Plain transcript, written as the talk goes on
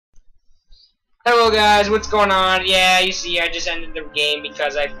Hello guys, what's going on? Yeah, you see I just ended the game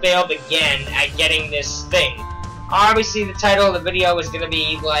because I failed again at getting this thing. Obviously the title of the video is going to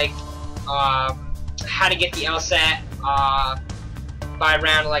be like, how to get the LSAT, by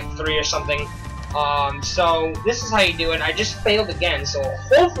round like 3 or something. So this is how you do it. I just failed again, so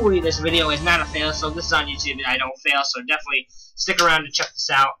hopefully this video is not a fail. So this is on YouTube and I don't fail, so definitely stick around to check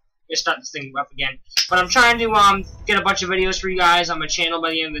this out. Gonna start this thing up again. But I'm trying to get a bunch of videos for you guys on my channel by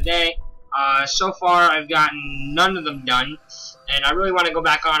the end of the day. So far I've gotten none of them done, and I really want to go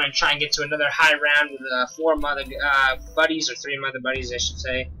back on and try and get to another high round with 4 of my other buddies, or 3 of my other buddies I should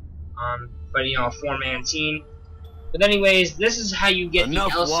say. But you know, a 4-man team. But anyways, this is how you get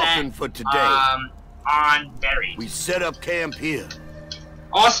Enough the LSAT walking for today. On Buried. We set up camp here.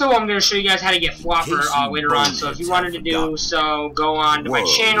 Also, I'm going to show you guys how to get Flopper later on, so if you wanted to do so, go on to my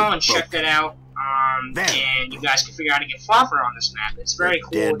channel and check that out. And you guys can figure out how to get Flopper on this map. It's very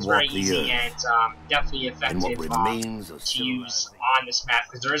cool, it's very easy, and it's definitely effective to use on this map,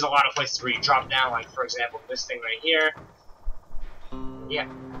 because there is a lot of places where you drop down, like for example this thing right here. Yeah.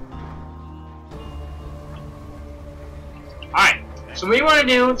 Alright, so what you want to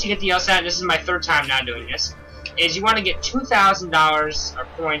do to get the LSAT, this is my 3rd time now doing this, is you want to get $2,000 or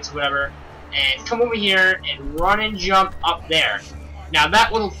points, whatever, and come over here and run and jump up there. Now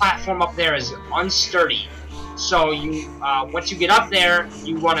that little platform up there is unsturdy, so you once you get up there,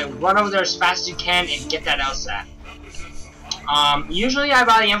 you want to run over there as fast as you can and get that LSAT. Usually I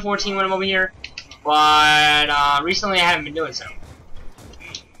buy the M14 when I'm over here, but recently I haven't been doing so.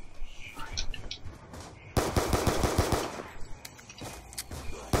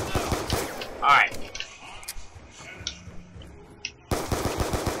 Alright.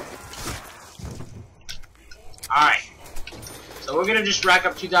 Alright. So we're gonna just rack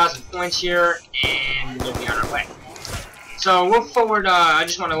up 2,000 points here, and we'll be on our way. So look forward. I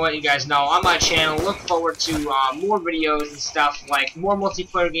just want to let you guys know on my channel. Look forward to more videos and stuff, like more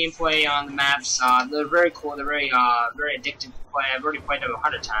multiplayer gameplay on the maps. They're very cool. They're very addictive to play. I've already played them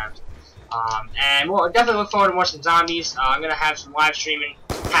 100 times. And we'll definitely look forward to more some zombies. I'm gonna have some live streaming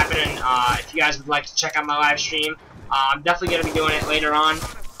happening. If you guys would like to check out my live stream, I'm definitely gonna be doing it later on.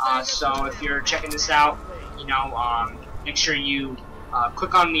 So if you're checking this out, you know, make sure you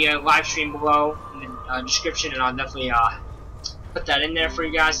click on the live stream below in the description, and I'll definitely put that in there for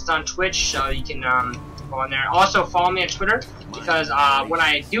you guys. It's on Twitch, so you can go on there. Also, follow me on Twitter, because when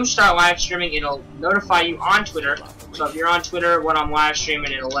I do start live streaming, it'll notify you on Twitter. So if you're on Twitter when I'm live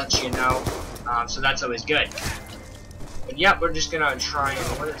streaming, it'll let you know. So that's always good. But yeah, we're just gonna try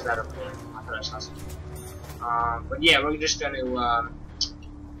and what is that over there? I thought I saw something. But yeah, we're just gonna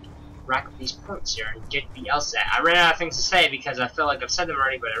rack up these points here and get the LSAT. I ran out of things to say because I feel like I've said them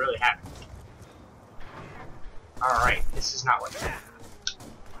already, but I really haven't. Alright, this is not what I have.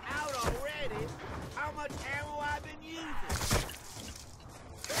 Out already? How much ammo I've been using?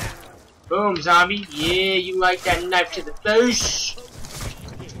 Boom, zombie. Yeah, you like that knife to the face.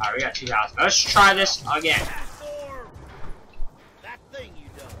 Alright, we got 2,000. Let's try this again. That thing you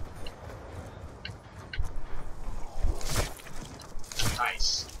done.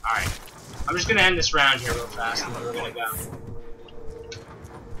 Nice. Alright. I'm just gonna end this round here real fast, and then we're gonna go.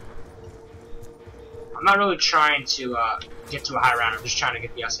 I'm not really trying to get to a high round, I'm just trying to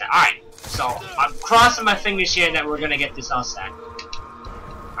get the LSAT. Alright, so I'm crossing my fingers here that we're gonna get this LSAT.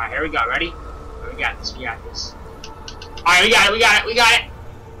 Alright, here we go, ready? We got this, we got this. Alright, we got it, we got it, we got it!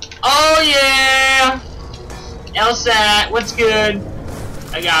 Oh yeah! LSAT, what's good?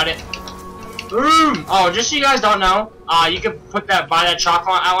 I got it. Boom! Oh, just so you guys don't know, you can put that, buy that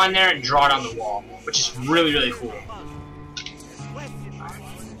chocolate outline there and draw it on the wall, which is really, really cool.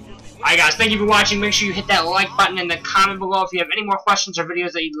 Alright guys, thank you for watching. Make sure you hit that like button and the comment below if you have any more questions or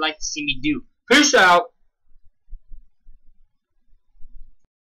videos that you'd like to see me do. Peace out!